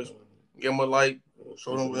Tigers. Give them a like.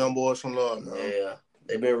 Show them young boys some love, man. Yeah.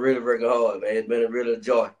 They've been really working hard, man. It's been a real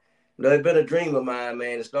joy. It's been a dream of mine,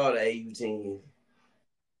 man, to start an AU team.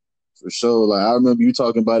 For sure. Like, I remember you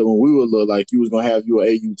talking about it when we were little, like you was going to have your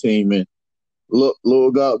AU team, and look,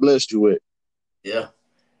 Lord God blessed you with. Yeah.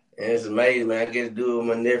 And it's amazing, man. I get to do it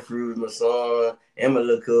with my nephews, my son, and my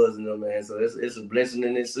little cousin, man. So it's a blessing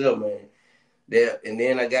in itself, man. And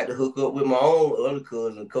then I got to hook up with my own other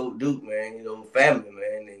cousin, Coach Duke, man, family,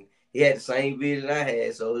 man. And he had the same vision I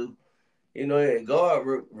had. So, and God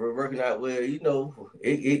we're working out well.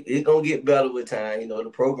 It's going to get better with time. The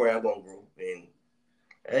program going to grow. And,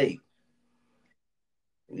 hey,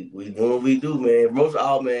 we doing what we do, man. Most of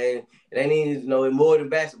all, man, it ain't even, it's more than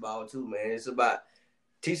basketball, too, man. It's about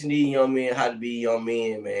teaching these young men how to be young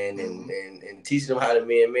men, man, and teaching them how to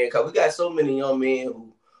be men. Because we got so many young men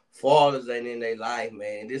who fathers ain't in their life,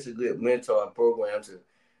 man. This is a good mentor program to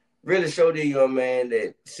really show these young men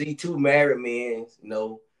that see two married men,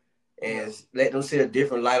 and let them see a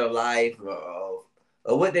different light of life or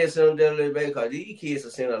what they're seeing on a daily basis. Because these kids are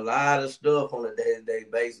seeing a lot of stuff on a day-to-day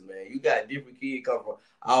basis, man. You got different kids come from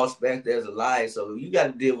all specters of life, so you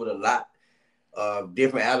got to deal with a lot of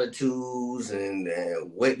different attitudes and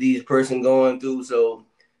what these person going through. So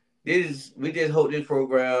we just hope this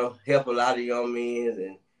program help a lot of young men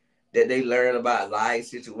and that they learn about life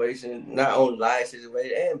situation, not only life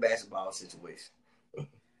situation and basketball situation.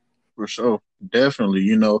 For sure. Definitely,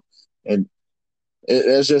 and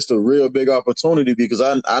that's just a real big opportunity because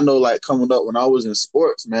I know, like, coming up when I was in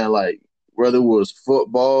sports, man, like, whether it was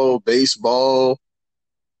football, baseball,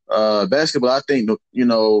 basketball, I think,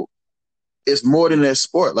 it's more than that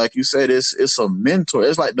sport. Like you said, it's a mentor.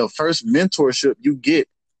 It's like the first mentorship you get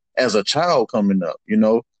as a child coming up,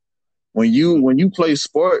 When you play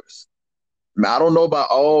sports, I don't know about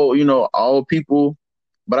all people,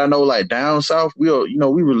 but I know, like, down south, we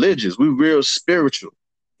religious, we real spiritual.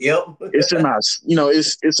 Yep. It's in our,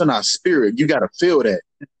 it's in our spirit. You got to feel that.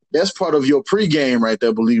 That's part of your pregame right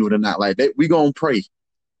there, believe it or not. Like that, we gonna pray.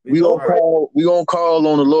 We gonna call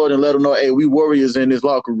on the Lord and let him know, hey, we warriors in this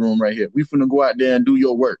locker room right here. We finna go out there and do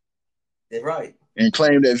your work. That's right. And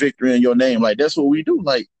claim that victory in your name. Like that's what we do.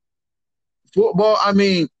 Like football,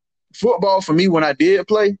 football for me when I did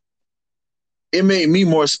play, it made me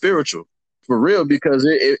more spiritual. For real, because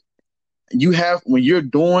you have when you're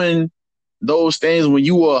doing those things when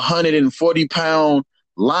you were 140-pound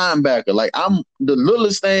linebacker, like I'm the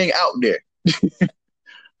littlest thing out there.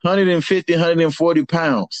 150, 140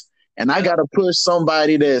 pounds. And I got to push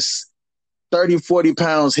somebody that's 30, 40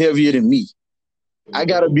 pounds heavier than me. I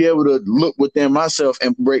got to be able to look within myself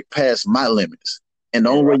and break past my limits. And the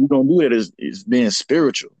only way you're going to do that is being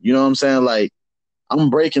spiritual. You know what I'm saying? Like, I'm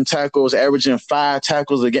breaking tackles, averaging 5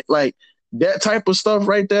 tackles again. Like, that type of stuff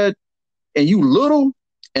right there. And you little,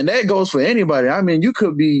 and that goes for anybody. I mean, you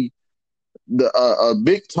could be a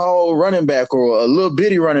big, tall running back or a little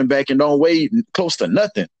bitty running back and don't weigh close to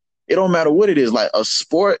nothing. It don't matter what it is. Like a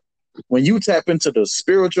sport, when you tap into the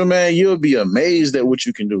spiritual, man, you'll be amazed at what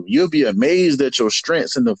you can do. You'll be amazed at your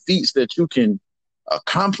strengths and the feats that you can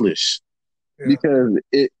accomplish. Because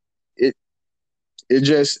it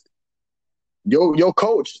just your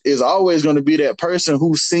coach is always going to be that person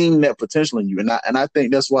who's seen that potential in you, and I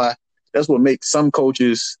think that's what makes some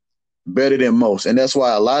coaches better than most, and that's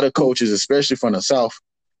why a lot of coaches, especially from the South,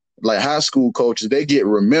 like high school coaches, they get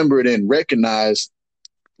remembered and recognized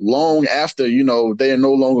long after they are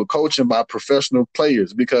no longer coaching by professional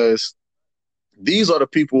players, because these are the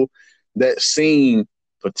people that seen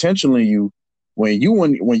potential in you when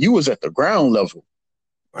you was at the ground level.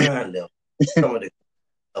 Some of the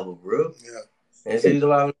level, bro. Yeah. And see, a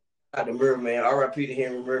lot of the Murphy, man. R.I.P. to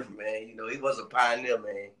Henry Murphy, man. He was a pioneer,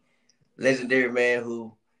 man. Legendary man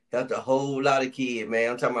who helped a whole lot of kids, man.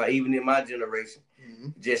 I'm talking about even in my generation.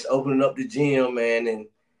 Just opening up the gym, man, and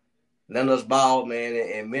letting us ball, man,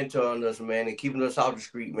 and mentoring us, man, and keeping us off the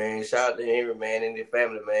street, man. Shout out to Henry, man, and his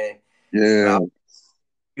family, man. Yeah.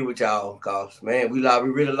 Be with y'all, cause man, we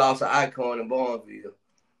really lost an icon in Barnesville.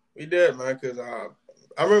 We did, man, because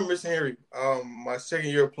I remember Mr. Henry, my second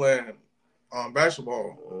year playing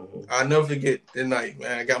basketball. I'll never forget the night,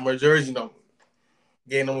 man. I got my jersey number,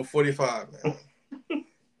 game number 45, man.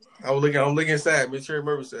 I'm looking sad. Mr. Henry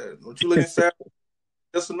Murphy said, "Don't you looking sad?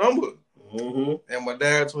 That's a number." And my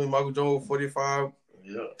dad told me Michael Jordan 45.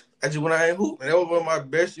 Yeah. I just went out and hooped, and that was one of my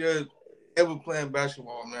best years ever playing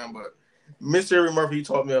basketball, man. But Mr. Henry Murphy, he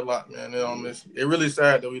taught me a lot, man. It's really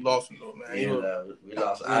sad that we lost him, though, man. Yeah, we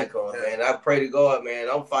lost an icon, man. I pray to God, man.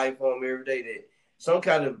 I'm fighting for him every day that some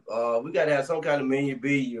kind of we got to have some kind of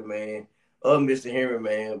memorabilia, man, of Mr. Henry,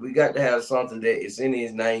 man. We got to have something that is in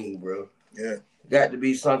his name, bro. Yeah. Got to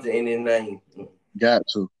be something in his name. Got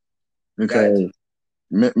to. Because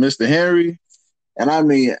Mr. Henry, and I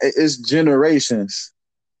mean, it's generations.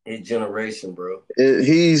 It's generation, bro.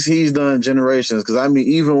 He's done generations. Because I mean,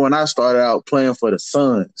 even when I started out playing for the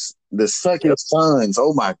Suns, the second Suns,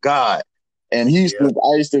 oh my God! And I used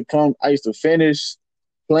to finish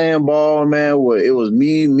playing ball, man. Where it was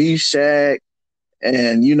me, Shaq,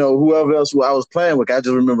 and whoever else I was playing with. I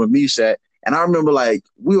just remember me, Shaq, and I remember like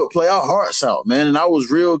we would play our hearts out, man, and I was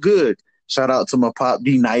real good. Shout out to my pop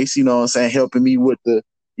D Nice, you know what I'm saying, helping me with the,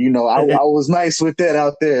 I was nice with that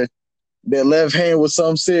out there. That left hand was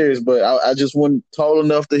something serious, but I just wasn't tall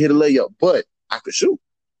enough to hit a layup. But I could shoot.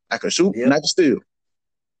 And I could steal.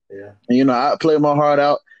 Yeah. And, I play my heart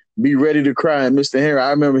out, be ready to cry. And Mr. Henry,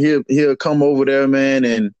 I remember he'll come over there, man,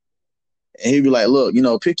 and he'd be like, look,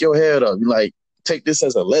 pick your head up. Like, take this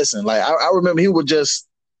as a lesson. Like, I remember he would just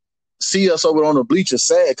see us over on the bleachers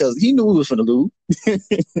sad because he knew we was finna lose.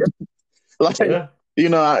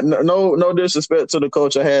 No disrespect to the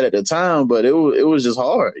coach I had at the time, but it was just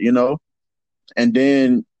hard, And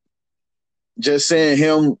then just seeing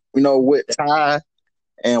him, with Ty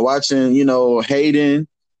and watching, Hayden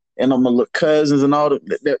and my little cousins and all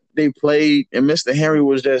that they played, and Mr. Henry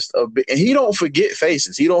was just a big, and he don't forget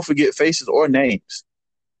faces. He don't forget faces or names.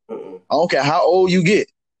 I don't care how old you get,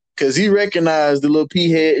 because he recognized the little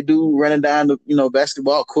pea-head dude running down the,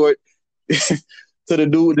 basketball court to the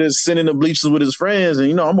dude that's sitting in the bleachers with his friends.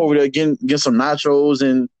 And, I'm over there getting some nachos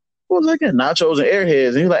and what was I getting? Nachos and Airheads.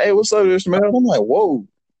 And he's like, hey, what's up with this, man? I'm like, whoa.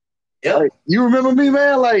 Yeah. Like, you remember me,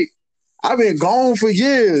 man? Like, I've been gone for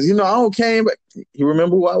years. I don't came back. You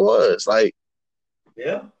remember who I was. Like,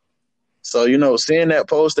 yeah. So, seeing that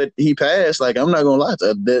post that he passed, like, I'm not going to lie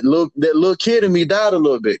to that little kid in me died a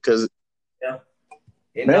little bit because. Yeah.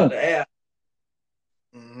 He knocked the air.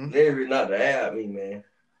 Literally knocked the air at me, man.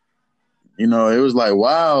 It was like,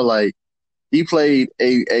 wow, like, he played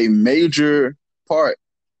a major part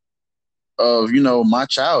of my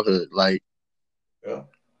childhood. Like, Yeah.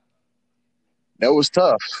 that was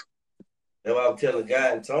tough. That's why I was telling guy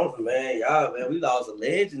and Tony, man, y'all, man, we lost a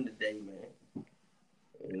legend today, man.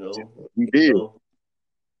 We did.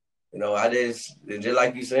 I just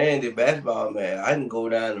like you saying, the basketball, man, I can go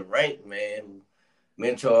down the rank, man.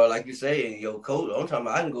 Mentor, like you say, and your coach, I'm talking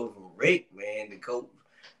about I can go from Rick, man, to Coach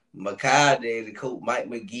Makai, to Coach Mike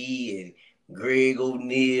McGee, and Greg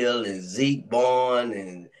O'Neal, and Zeke Bourne,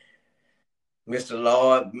 and Mr.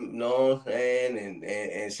 Lord, you know what I'm saying?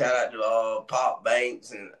 And shout out to Pop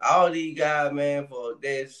Banks and all these guys, man, for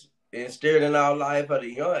this instilled in our life at a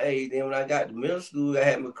young age. Then when I got to middle school, I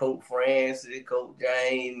had my Coach Francis, Coach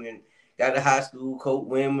James, and got to high school, Coach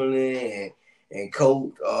Wimberlin, and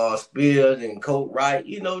Coach Spears and Coach Wright.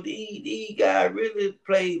 These guys really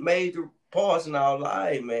played major parts in our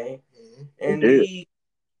life, man. And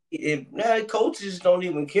now coaches don't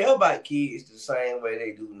even care about kids the same way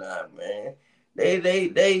they do now, man.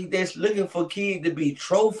 They just looking for kids to be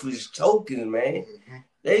trophies, tokens, man. Mm-hmm.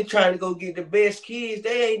 They trying to go get the best kids.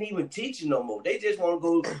 They ain't even teaching no more. They just want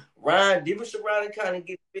to go ride different surrounding kind of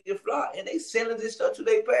get the bigger flock. And they selling this stuff to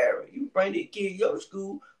their parents. You bring that kid to your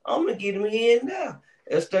school, I'm gonna get them in now.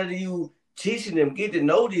 Instead of you teaching them, get to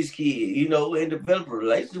know this kid, and develop a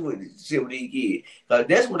relationship with these kids.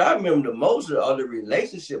 That's what I remember the most of the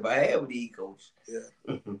relationship I had with these coaches.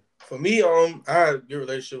 Yeah. For me, I had a good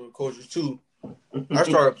relationship with coaches too. I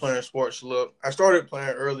started playing sports. Look, I started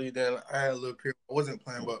playing early. Then I had a little period. I wasn't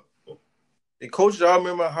playing, but the coaches I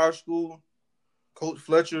remember in high school, Coach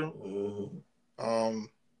Fletcher,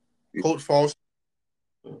 Coach Foster,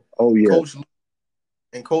 Coach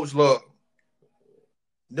and Coach Love.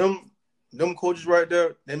 Them coaches right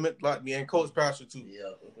there, they meant a lot to me, and Coach Pastor too.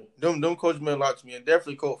 Yeah. Them coaches meant a lot to me, and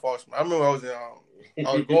definitely Coach Foster. I remember I was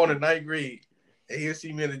going to 9th grade, and he'd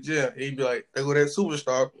see me in the gym. He'd be like, "There go that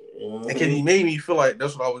superstar," and he made me feel like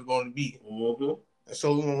that's what I was going to be. Mm-hmm. And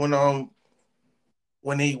so when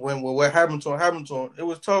what happened to him, it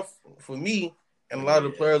was tough for me and a lot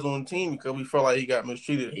of the players on the team because we felt like he got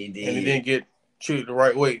mistreated, and he didn't get treated the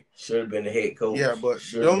right way. Should have been the head coach. Yeah, but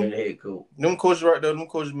them coaches right there, them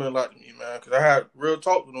coaches meant a lot to me, man. Because I had real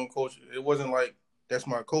talk with them coaches. It wasn't like that's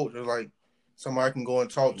my coach. It was like somebody I can go and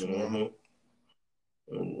talk to.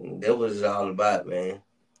 That was it's all about, man.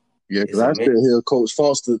 Yeah, because I still hear Coach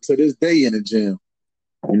Foster to this day in the gym.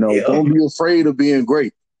 Don't be afraid of being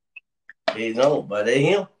great. They don't, but they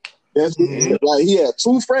him. That's like he had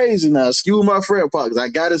two phrases now. Excuse my friend, because I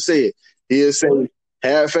gotta say it. He'll say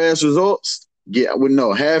half-ass results.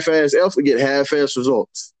 Half-ass effort get half-ass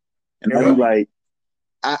results. And I'm like,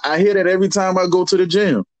 I hear that every time I go to the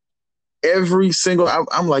gym. Every single,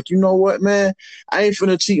 I'm like, you know what, man? I ain't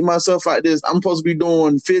finna cheat myself like this. I'm supposed to be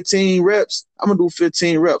doing 15 reps. I'm gonna do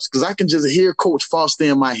 15 reps because I can just hear Coach Foster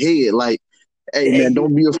in my head, like, hey, man,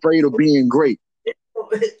 don't be afraid of being great.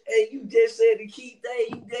 Hey, you just said the key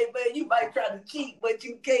thing. Man, you might try to cheat, but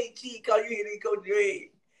you can't cheat because you hear the coach in your head.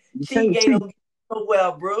 Cheating ain't gonna get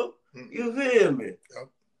nowhere, bro. You feel me?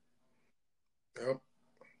 Yep.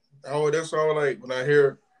 Oh, that's all. Like when I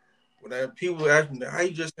hear people ask me, how you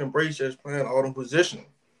just embrace just playing all them positions?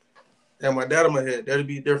 And my dad in my head, that'd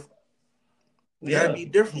be different. That'd be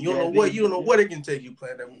different. You don't know what it can take you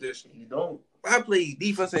playing that position. You don't. I play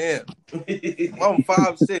defensive end. I'm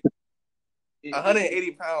 5'6",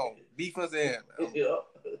 180 pounds, defensive end. Yeah.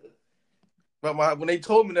 But when they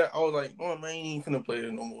told me that, I was like, oh, man, you ain't finna play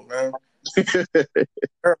it no more, man.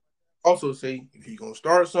 Also say, if you're going to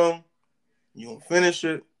start something, you're going to finish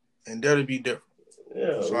it, and that'll be different.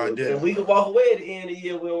 Yeah, so I did. And we can walk away at the end of the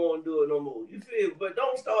year. We don't want to do it no more. You feel? But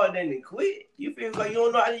don't start then and quit. You feel like you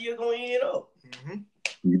don't know how the year going to end up. Mm-hmm.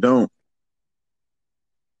 You don't.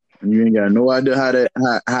 And you ain't got no idea how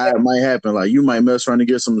it might happen. Like you might mess around and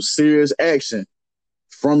get some serious action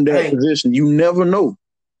from that position. You never know.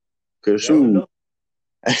 Cause shoot,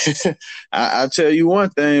 I tell you one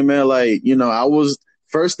thing, man. Like I was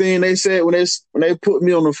first thing they said when they put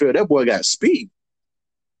me on the field. That boy got speed.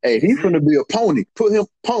 Hey, he's finna be a pony. Put him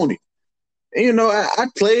pony. And, I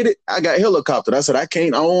played it. I got helicoptered. I said, I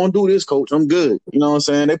don't want to do this, coach. I'm good. You know what I'm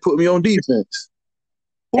saying? They put me on defense.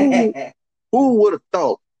 Who would have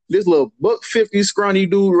thought this little $150 scrawny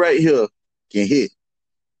dude right here can hit?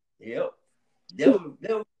 Yep.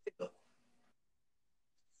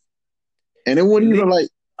 And it wasn't even like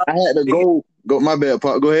I had to go. My bad,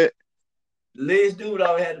 Pop. Go ahead. Liz dude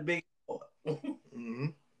always had the big boy. Mm-hmm.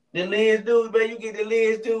 The Liz dude, man, you get the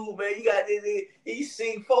Liz dude, man. You got this, he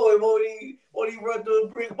 6'4", won't he run through a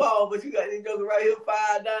brick wall, but you got this joker right here,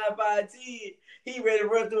 5'9", 5'10". He ready to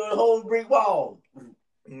run through a whole brick wall.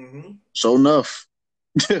 Mm-hmm. Sure enough.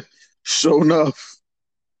 Sure enough.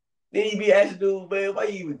 Then you be asking dude, man, why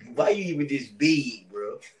you even this big,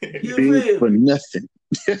 bro? You Big feel for me? nothing.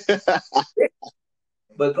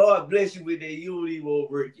 But God bless you with that. You don't even want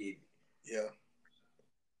to work it. Yeah.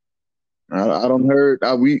 I don't heard.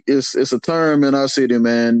 It's a term in our city,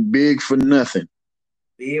 man. Big for nothing.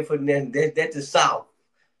 Big for nothing. That's the South.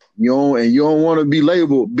 You don't want to be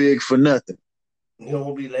labeled big for nothing. You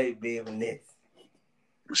don't be like big for nothing.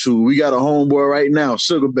 Shoot, we got a homeboy right now,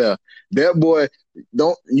 Sugar Bear. That boy,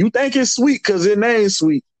 don't you think it's sweet because it ain't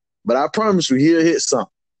sweet, but I promise you, he'll hit something.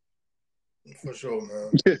 For sure,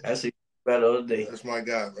 man. I see you about the other day. That's my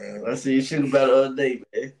guy, man. I see you shooting about the other day,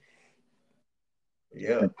 man.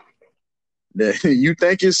 Yeah. You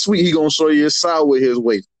think it's sweet, he gonna show you it's sour with his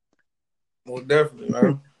weight. Well, definitely,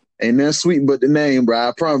 man. Ain't that sweet but the name, bro.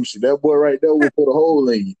 I promise you. That boy right there will put a hole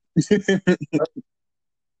in you.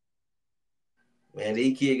 Man,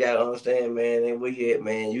 these kids gotta understand, man, and we here,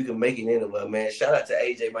 man, you can make it anywhere, man. Shout out to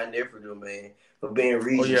AJ, my nephew, man, for being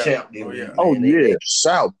region champ this week, Oh man. yeah. Big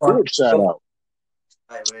shout out.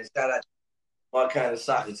 Right, man. Shout out to my kind of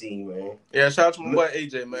soccer team, man. Yeah, shout out to my boy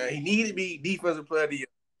AJ, man. He needed to be defensive player of the year.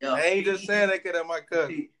 Yeah. I ain't just saying that because that's my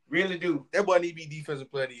cousin. Really do. That boy need to be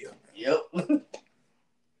defensive player of the year. Yep.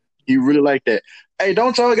 He really like that. Hey,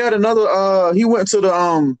 don't y'all got another he went to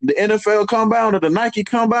the NFL combine or the Nike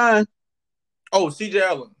combine? Oh, CJ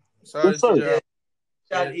Allen. Sorry, CJ Allen.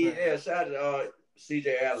 Shout out to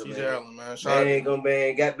CJ Allen. CJ man. Allen, man.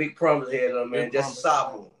 Man, got big promise ahead of him, man. Just a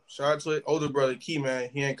sophomore. Shout out to his older brother, Key, man.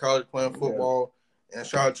 He in college playing football. Yeah. And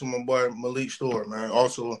shout out to my boy Malik Store, man.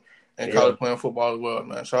 Also in college playing football as well,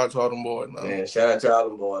 man. Shout out to all them boys, man. Man, shout out to all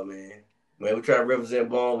them boys, man. Man, we try to represent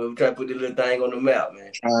Bone. We try to put this little thing on the map,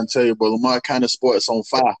 man. Trying to tell you, bro, Lamar kind of sports on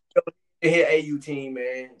fire. Here, AU team,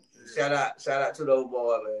 man. Shout out to those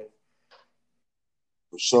boys, man.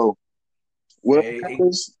 For sure. Well,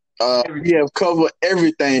 we have covered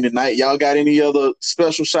everything tonight. Y'all got any other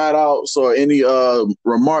special shout outs or any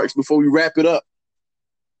remarks before we wrap it up?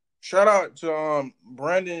 Shout out to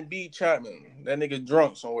Brandon B. Chapman. That nigga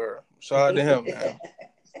drunk somewhere. Shout out to him, man.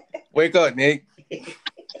 Wake up, Nick.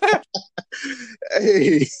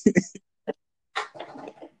 Hey.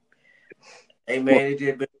 Hey, man, it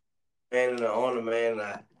just been an honor, man.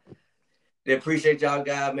 I appreciate y'all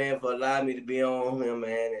guys, man, for allowing me to be on here,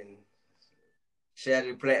 man, and share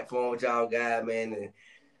the platform with y'all guys, man. And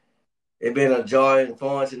it's been a joy and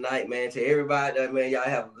fun tonight, man. To everybody there, man, y'all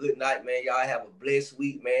have a good night, man. Y'all have a blessed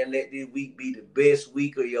week, man. Let this week be the best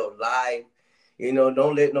week of your life. You know,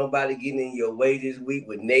 don't let nobody get in your way this week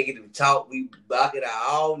with negative talk. We blocking out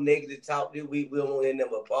all negative talk this week. We don't want any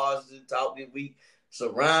but positive talk this week.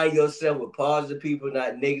 Surround yourself with positive people,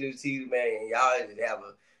 not negative people, man. And y'all have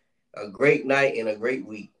a great night and a great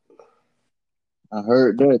week. I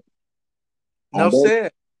heard that.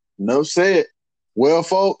 No said. Well,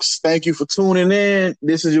 folks, thank you for tuning in.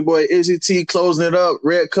 This is your boy Izzy T closing it up.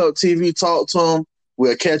 RedCupTv, talk to him.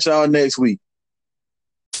 We'll catch y'all next week.